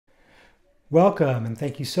Welcome, and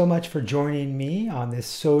thank you so much for joining me on this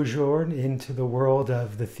sojourn into the world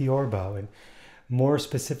of the Theorbo, and more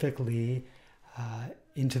specifically,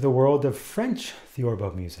 into the world of French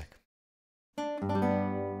Theorbo music. Now,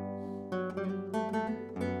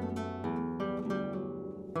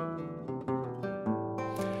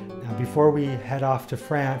 before we head off to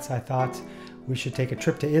France, I thought we should take a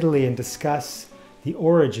trip to Italy and discuss the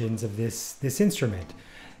origins of this instrument.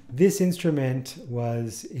 This instrument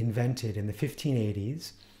was invented in the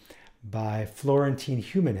 1580s by Florentine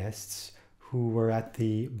humanists who were at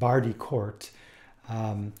the Bardi court.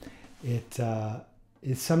 It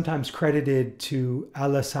is sometimes credited to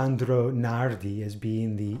Alessandro Nardi as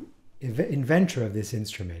being the inventor of this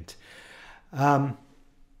instrument.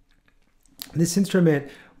 This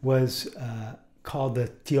instrument was called the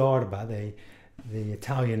Theorbo, the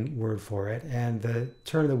Italian word for it, and the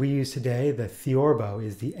term that we use today, the Theorbo,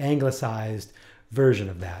 is the anglicized version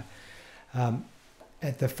of that.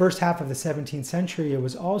 At the first half of the 17th century, it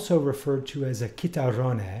was also referred to as a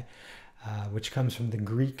chitarrone, which comes from the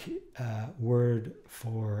Greek word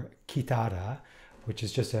for chitarra, which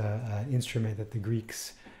is just an instrument that the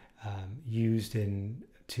Greeks used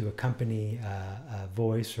to accompany a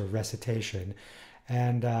voice or recitation.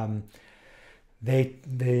 And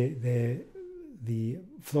the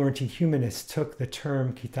Florentine humanists took the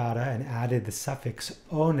term chitarra and added the suffix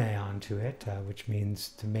one onto it, which means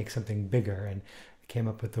to make something bigger, and came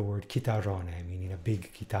up with the word chitarrone, meaning a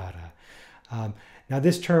big chitarra. Now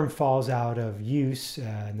this term falls out of use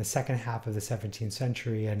in the second half of the 17th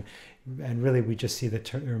century, and really we just see the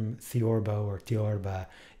term Theorbo or Theorba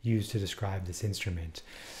used to describe this instrument.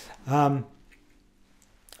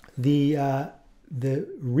 The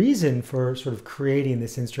reason for sort of creating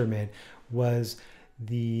this instrument was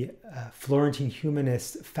the Florentine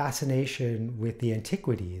humanist fascination with the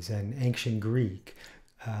antiquities and ancient Greek,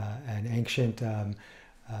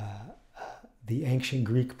 the ancient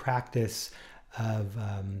Greek practice of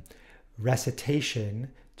recitation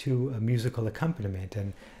to a musical accompaniment.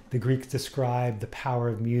 And the Greeks described the power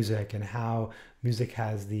of music and how music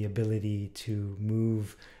has the ability to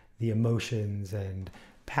move the emotions and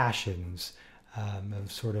passions of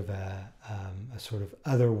sort of a sort of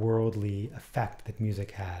otherworldly effect that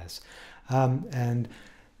music has. And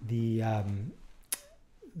the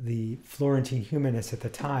Florentine humanists at the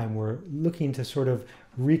time were looking to sort of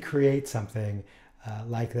recreate something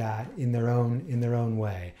like that in their own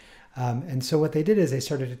way. And so what they did is they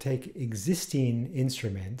started to take existing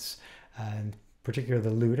instruments, and particularly the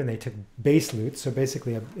lute, and they took bass lutes, so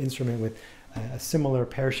basically an instrument with a similar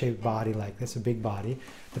pear-shaped body like this, a big body.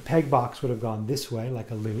 The peg box would have gone this way,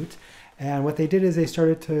 like a lute. And what they did is they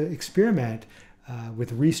started to experiment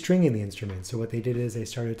with restringing the instrument. So what they did is they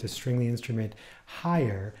started to string the instrument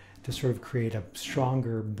higher to sort of create a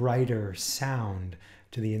stronger, brighter sound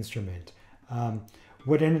to the instrument.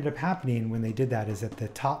 What ended up happening when they did that is that the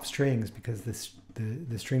top strings, because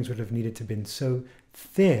the strings would have needed to have been so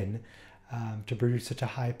thin to produce such a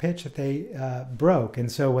high pitch, that they broke.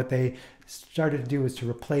 And so what they started to do was to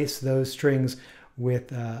replace those strings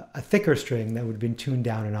with a thicker string that would have been tuned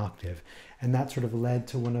down an octave. And that sort of led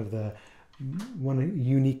to one of the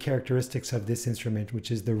unique characteristics of this instrument,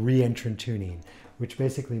 which is the re-entrant tuning, which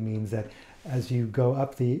basically means that as you go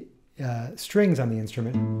up the strings on the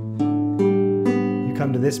instrument, you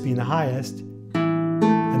come to this being the highest,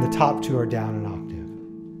 and the top two are down an octave.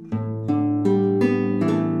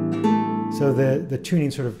 So the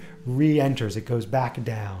tuning sort of re-enters, it goes back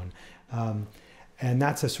down. And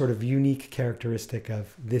that's a sort of unique characteristic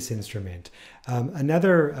of this instrument.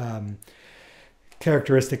 Another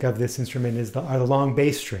characteristic of this instrument are the long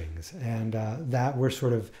bass strings, and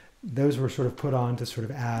those were sort of put on to sort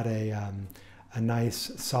of add a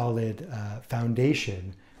nice solid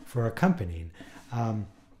foundation for accompanying.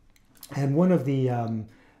 And one of the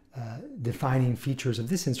defining features of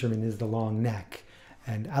this instrument is the long neck.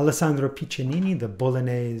 And Alessandro Piccinini, the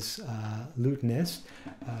Bolognese lutenist,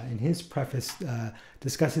 in his preface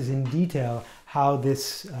discusses in detail how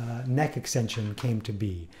this neck extension came to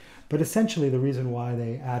be. But essentially the reason why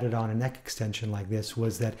they added on a neck extension like this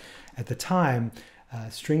was that at the time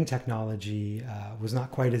string technology was not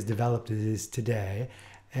quite as developed as it is today.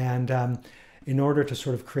 And in order to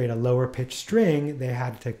sort of create a lower pitched string, they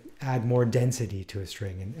had to add more density to a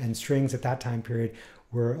string. And strings at that time period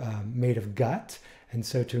were made of gut. And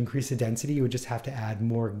so to increase the density, you would just have to add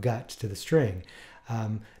more gut to the string.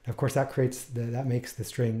 Of course, that makes the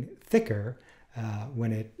string thicker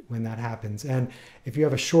when that happens. And if you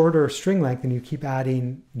have a shorter string length and you keep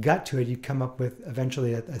adding gut to it, you come up with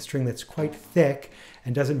eventually a string that's quite thick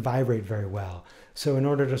and doesn't vibrate very well. So in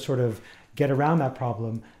order to sort of get around that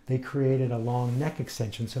problem, they created a long neck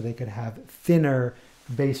extension so they could have thinner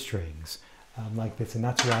bass strings like this, and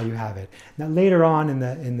that's why you have it. Now later on in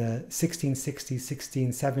the 1660s,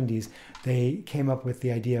 1670s, they came up with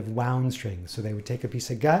the idea of wound strings. So they would take a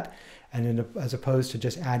piece of gut, and then as opposed to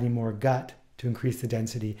just adding more gut to increase the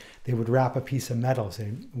density, they would wrap a piece of metal, so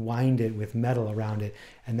wind it with metal around it,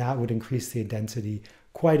 and that would increase the density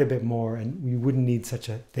quite a bit more, and you wouldn't need such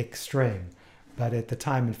a thick string. But at the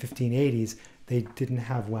time in 1580s, they didn't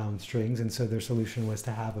have wound strings, and so their solution was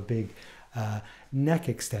to have a big neck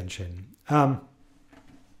extension.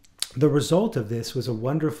 The result of this was an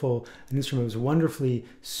instrument was wonderfully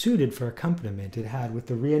suited for accompaniment. It had, with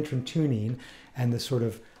the reentrant tuning and the sort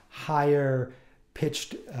of higher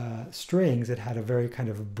pitched strings, it had a very kind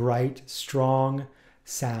of bright, strong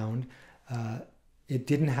sound. It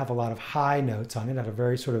didn't have a lot of high notes on it. It had a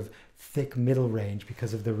very sort of thick middle range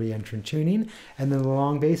because of the reentrant tuning. And then the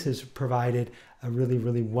long basses provided a really,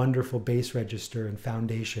 really wonderful bass register and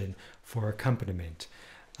foundation for accompaniment.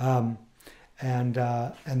 And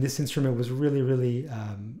this instrument was really, really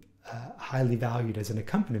highly valued as an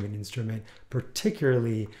accompaniment instrument,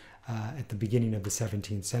 particularly at the beginning of the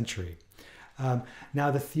 17th century.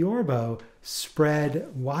 Now the Theorbo spread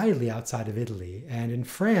widely outside of Italy, and in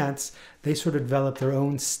France they sort of developed their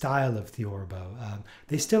own style of Theorbo.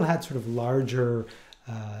 They still had sort of larger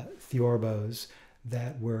Theorbos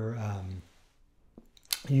that were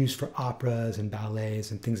used for operas and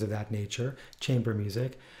ballets and things of that nature, chamber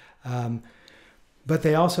music. But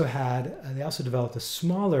they also developed a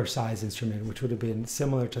smaller size instrument which would have been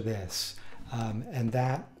similar to this. And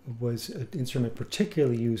that was an instrument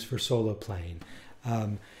particularly used for solo playing.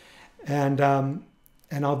 And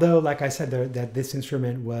although, like I said, that this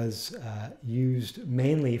instrument was used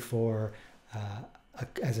mainly for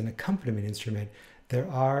as an accompaniment instrument, there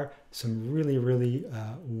are some really, really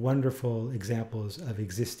wonderful examples of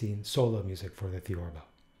existing solo music for the Theorbo.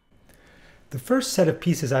 The first set of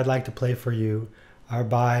pieces I'd like to play for you are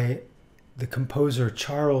by the composer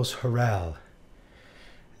Charles Hurrell.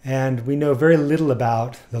 And we know very little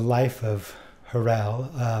about the life of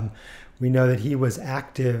Hurrell. We know that he was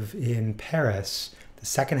active in Paris the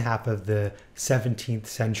second half of the 17th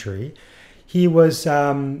century. He was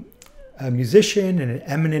a musician and an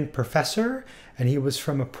eminent professor, and he was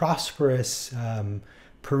from a prosperous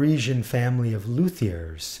Parisian family of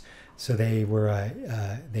luthiers. So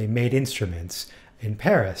they made instruments in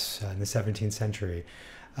Paris in the 17th century.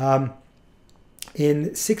 In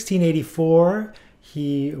 1684,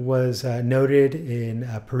 he was noted in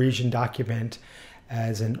a Parisian document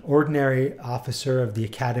as an ordinary officer of the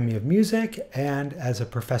Academy of Music and as a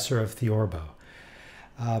professor of Theorbo.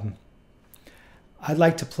 I'd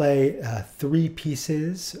like to play 3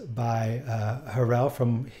 pieces by Hurrell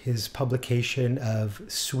from his publication of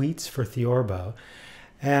Suites for Theorbo.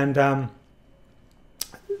 And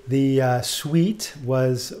the suite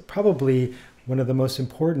was probably one of the most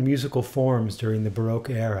important musical forms during the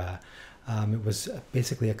Baroque era. It was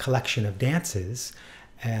basically a collection of dances,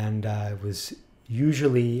 and it was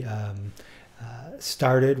usually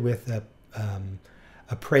started with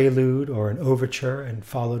a prelude or an overture, and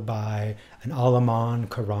followed by an allemande,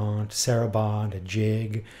 courante, sarabande, a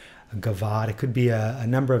jig, a gavotte. It could be a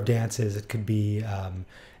number of dances. It could be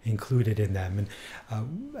included in them,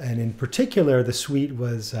 and in particular, the suite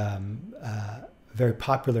was very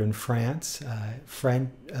popular in France.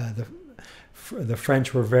 The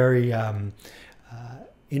French were very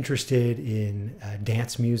interested in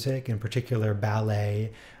dance music, in particular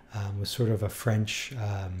ballet was sort of a French,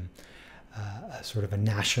 sort of a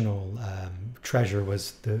national treasure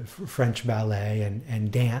was the French ballet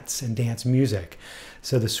and dance music.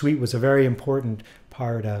 So the suite was a very important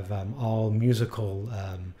part of all musical,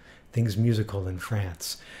 things musical in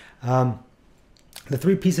France. The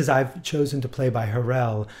 3 pieces I've chosen to play by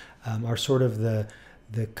Hurrell are sort of the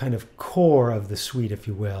kind of core of the suite, if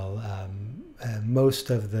you will. Most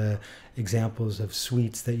of the examples of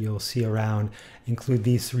suites that you'll see around include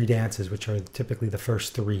these 3 dances, which are typically the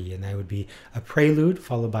first 3, and they would be a prelude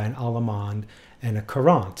followed by an allemande and a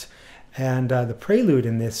courante. And the prelude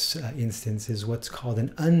in this instance is what's called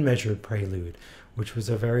an unmeasured prelude, which was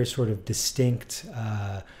a very sort of distinct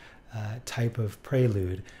type of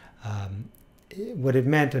prelude. What it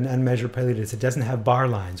meant, an unmeasured prelude, is it doesn't have bar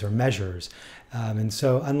lines or measures. And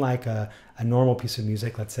so unlike a normal piece of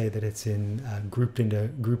music, let's say that it's grouped into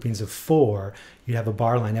groupings of 4, you'd have a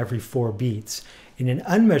bar line every 4 beats. In an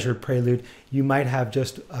unmeasured prelude, you might have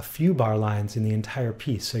just a few bar lines in the entire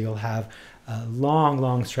piece. So you'll have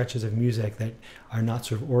long stretches of music that are not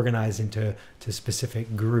sort of organized into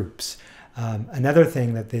specific groups. Another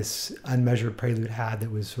thing that this unmeasured prelude had that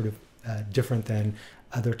was sort of different than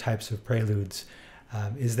other types of preludes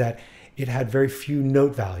is that it had very few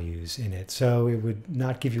note values in it. So it would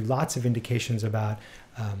not give you lots of indications about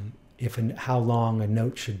if and how long a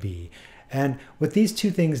note should be. And what these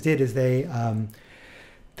two things did is they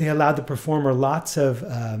allowed the performer lots of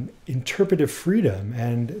interpretive freedom,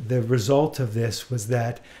 and the result of this was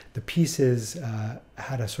that the pieces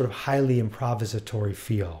had a sort of highly improvisatory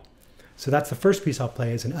feel. So that's the first piece I'll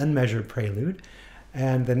play, is an unmeasured prelude.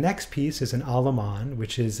 And the next piece is an allemande,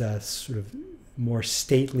 which is a sort of more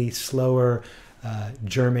stately, slower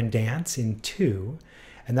German dance in 2.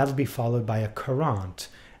 And that'll be followed by a courante.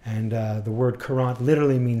 And the word courante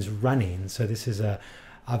literally means running. So this is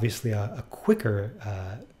obviously a quicker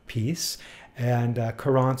piece. And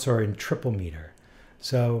courantes are in triple meter.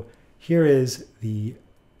 So here is the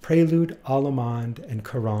Prelude, Allemande, and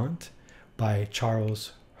Courante by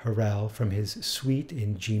Charles Harrell from his suite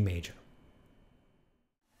in G major.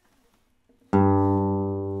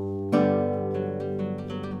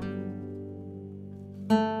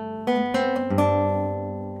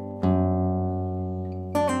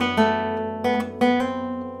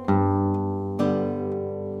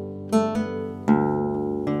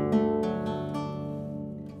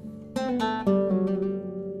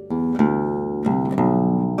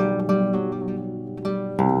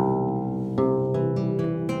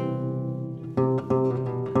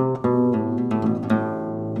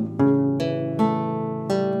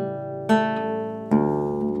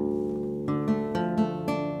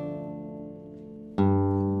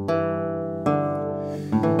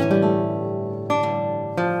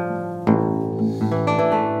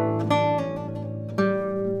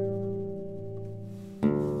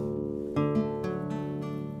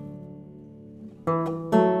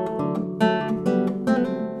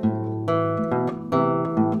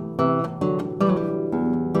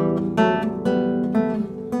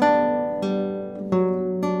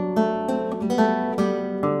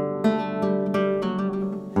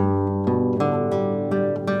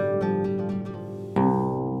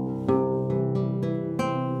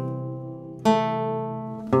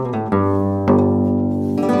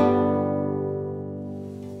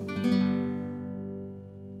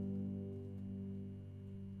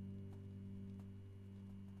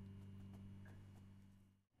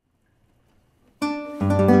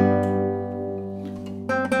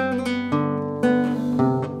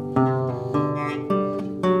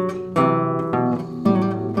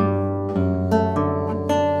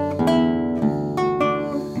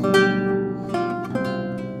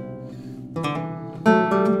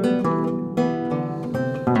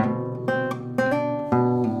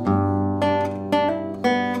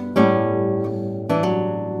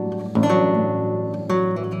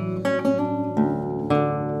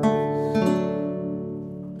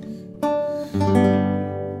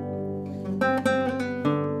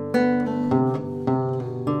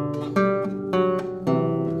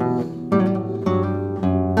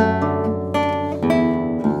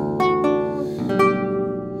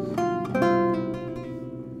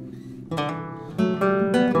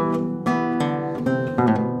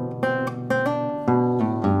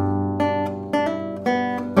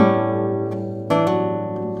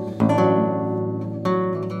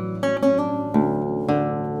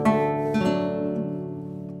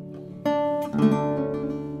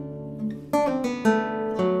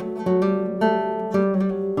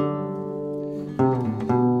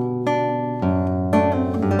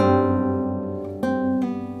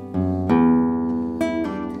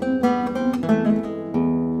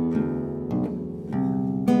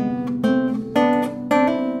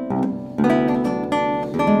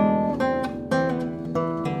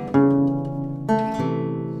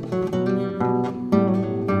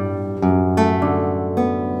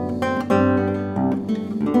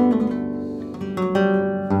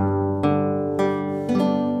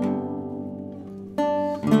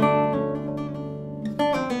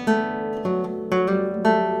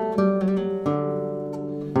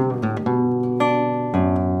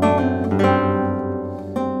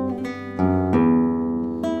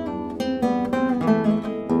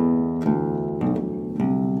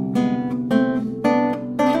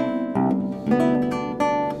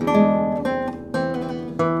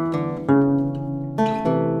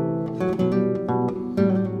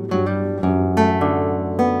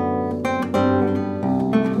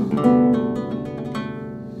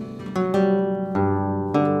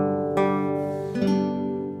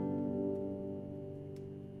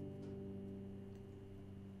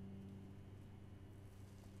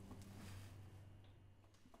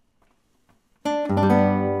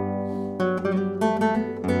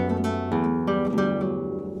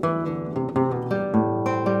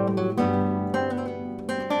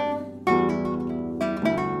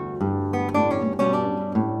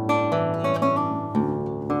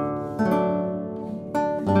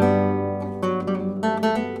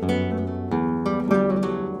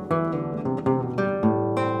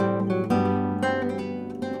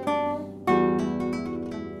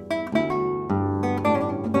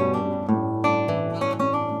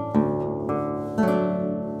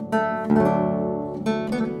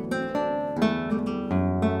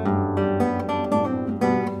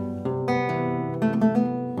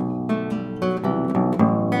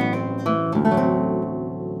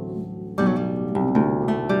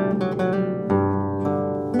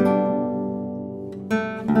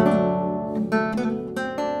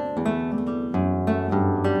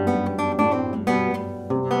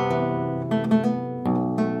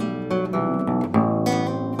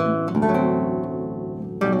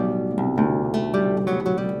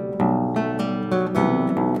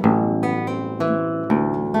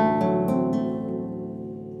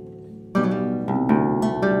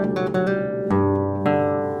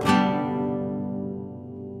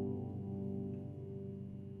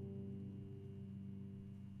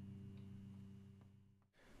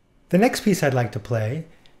 The next piece I'd like to play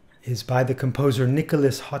is by the composer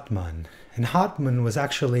Nicholas Hartmann. And Hartmann was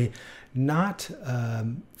actually not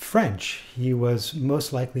French. He was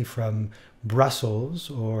most likely from Brussels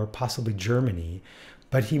or possibly Germany,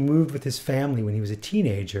 but he moved with his family when he was a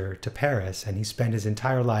teenager to Paris, and he spent his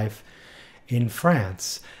entire life in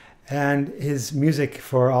France. And his music,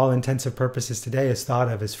 for all intents and purposes today, is thought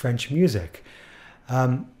of as French music.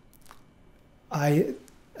 I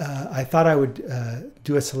thought I would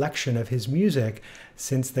do a selection of his music,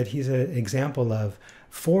 since that he's an example of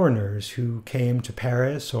foreigners who came to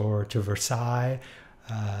Paris or to Versailles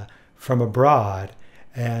from abroad,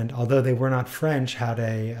 and although they were not French, had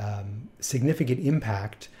a significant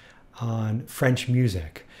impact on French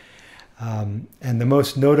music. And the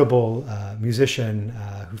most notable musician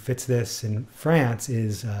who fits this in France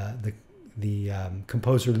is the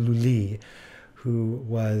composer Lully, who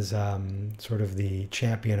was sort of the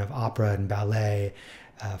champion of opera and ballet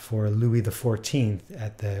for Louis XIV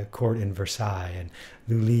at the court in Versailles. And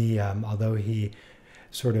Lully, although he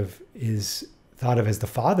sort of is thought of as the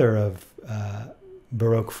father of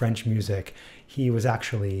Baroque French music, he was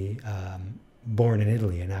actually born in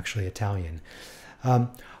Italy and actually Italian.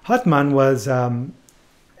 Hartmann was known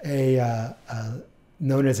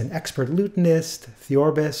as an expert lutenist,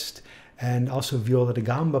 theorbist, and also viola da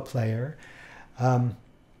gamba player.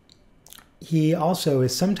 He also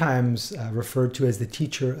is sometimes referred to as the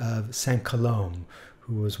teacher of Saint-Colombe,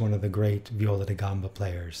 who was one of the great viola da gamba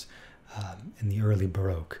players in the early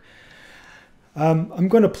Baroque. I'm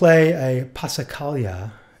going to play a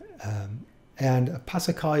passacaglia, and a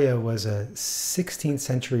passacaglia was a 16th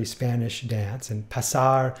century Spanish dance, and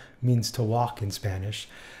pasar means to walk in Spanish.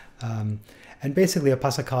 And basically a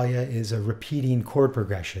passacaglia is a repeating chord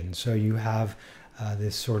progression. So you have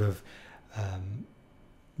this sort of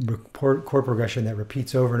chord progression that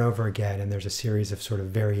repeats over and over again, and there's a series of sort of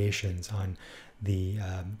variations on the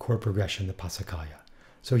chord progression, the passacaglia.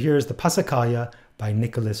 So here's the passacaglia by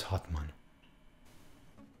Nicholas Hartmann.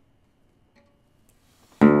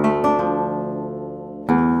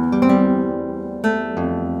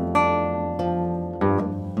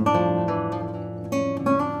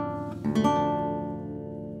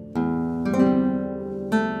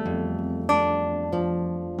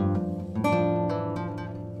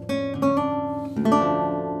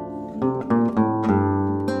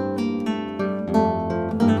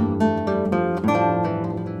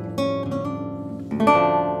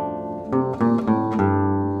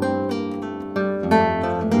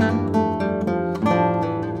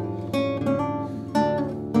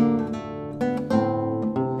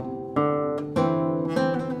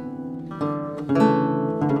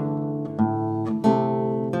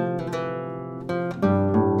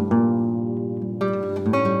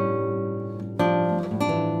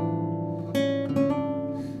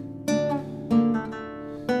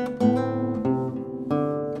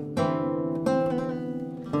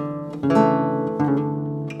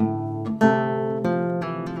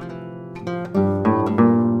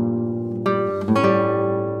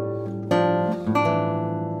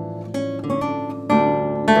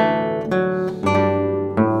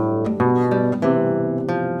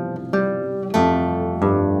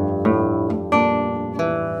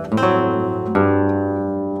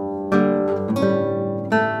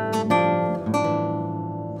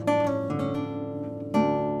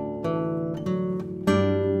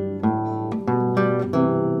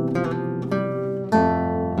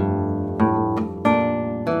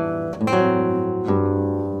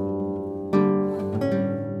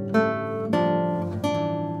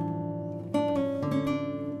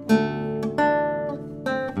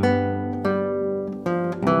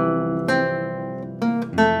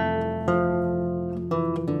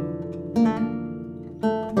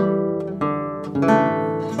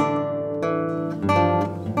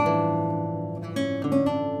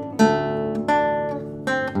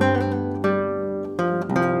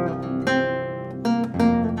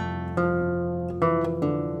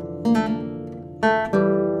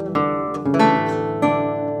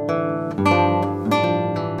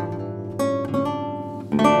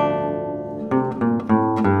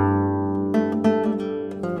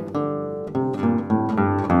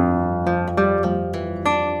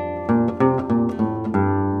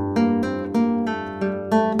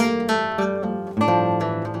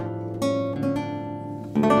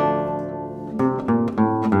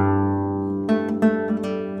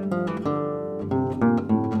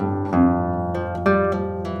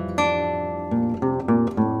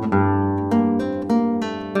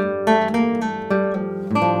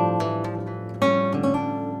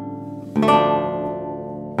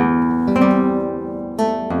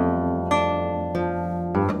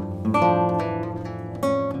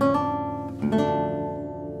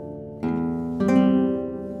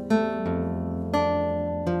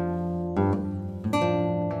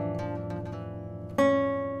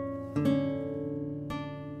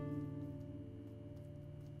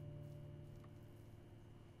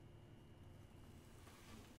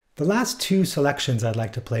 The last two selections I'd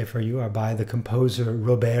like to play for you are by the composer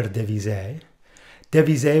Robert Devisay.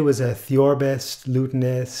 Devisay was a theorbist,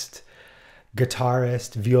 lutenist,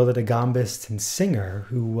 guitarist, viola da gambist, and singer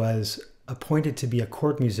who was appointed to be a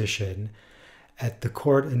court musician at the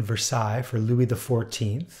court in Versailles for Louis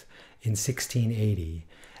XIV in 1680.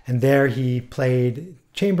 And there he played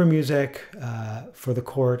chamber music for the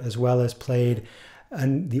court, as well as played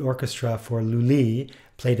the orchestra for Lully,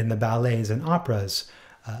 played in the ballets and operas.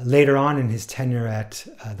 Later on in his tenure at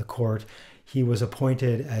the court, he was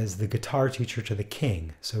appointed as the guitar teacher to the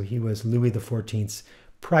king. So he was Louis XIV's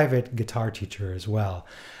private guitar teacher as well.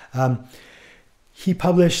 He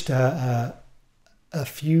published a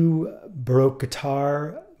few Baroque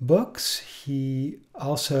guitar books. He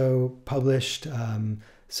also published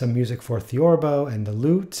some music for Theorbo and the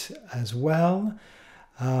lute as well.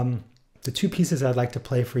 The two pieces I'd like to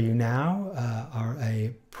play for you now are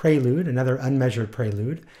a prelude, another unmeasured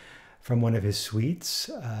prelude from one of his suites,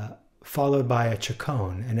 followed by a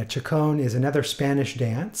chaconne. And a chaconne is another Spanish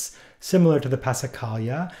dance, similar to the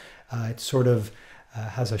passacaglia. It sort of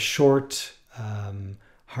has a short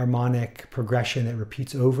harmonic progression that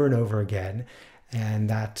repeats over and over again. And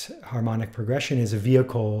that harmonic progression is a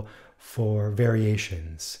vehicle for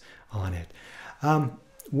variations on it.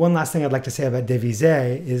 One last thing I'd like to say about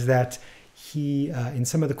Devisay is that he, in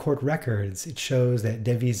some of the court records, it shows that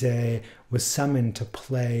Devisay was summoned to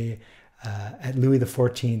play at Louis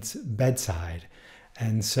XIV's bedside.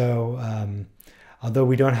 And so, although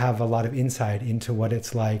we don't have a lot of insight into what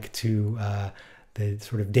it's like to the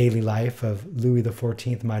sort of daily life of Louis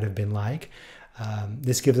XIV might have been like,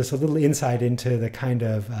 this gives us a little insight into the kind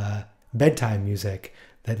of bedtime music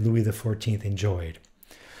that Louis XIV enjoyed.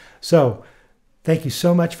 So, thank you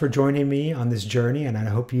so much for joining me on this journey, and I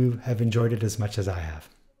hope you have enjoyed it as much as I have.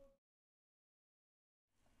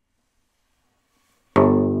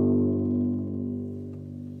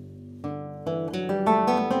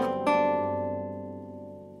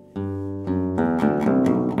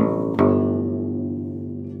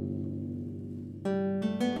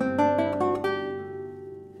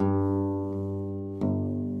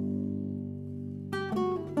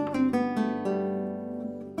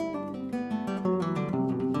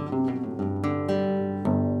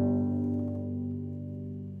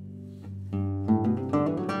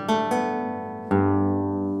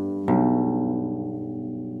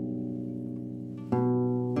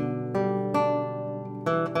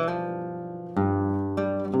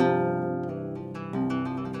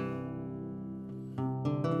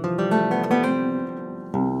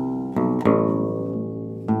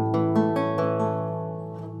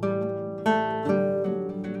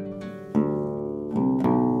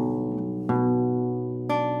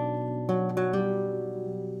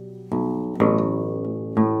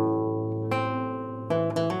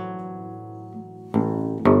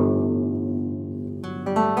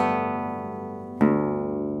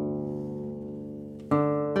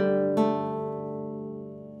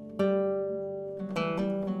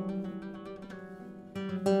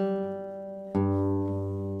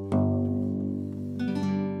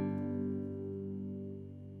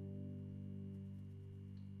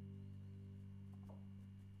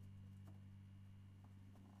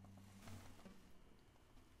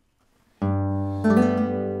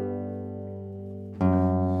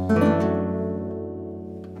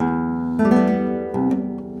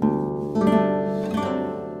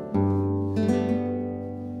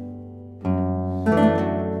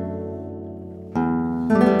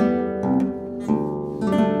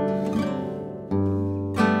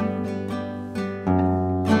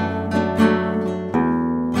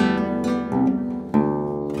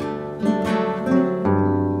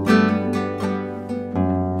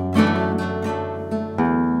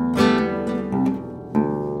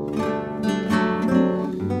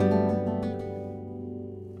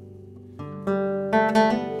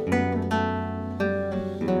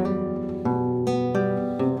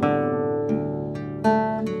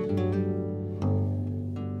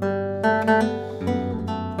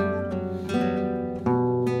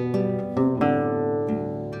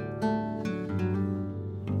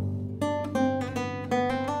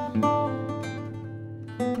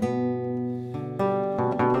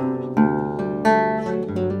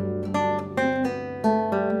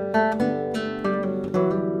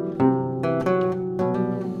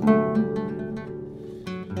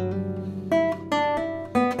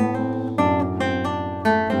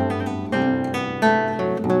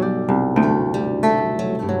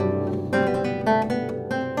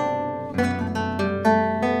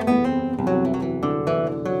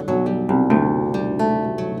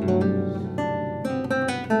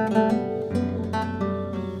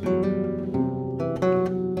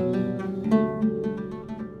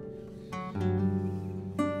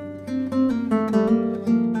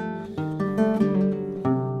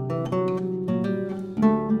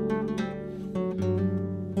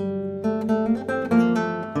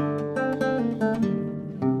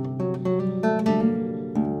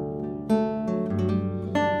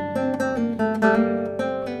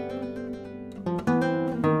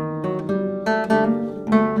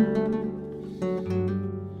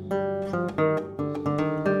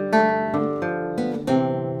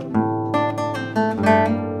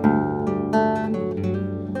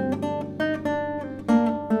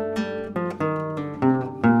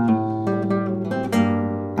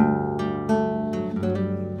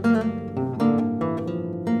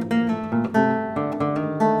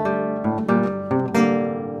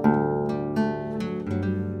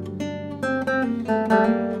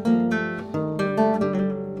 Thank you.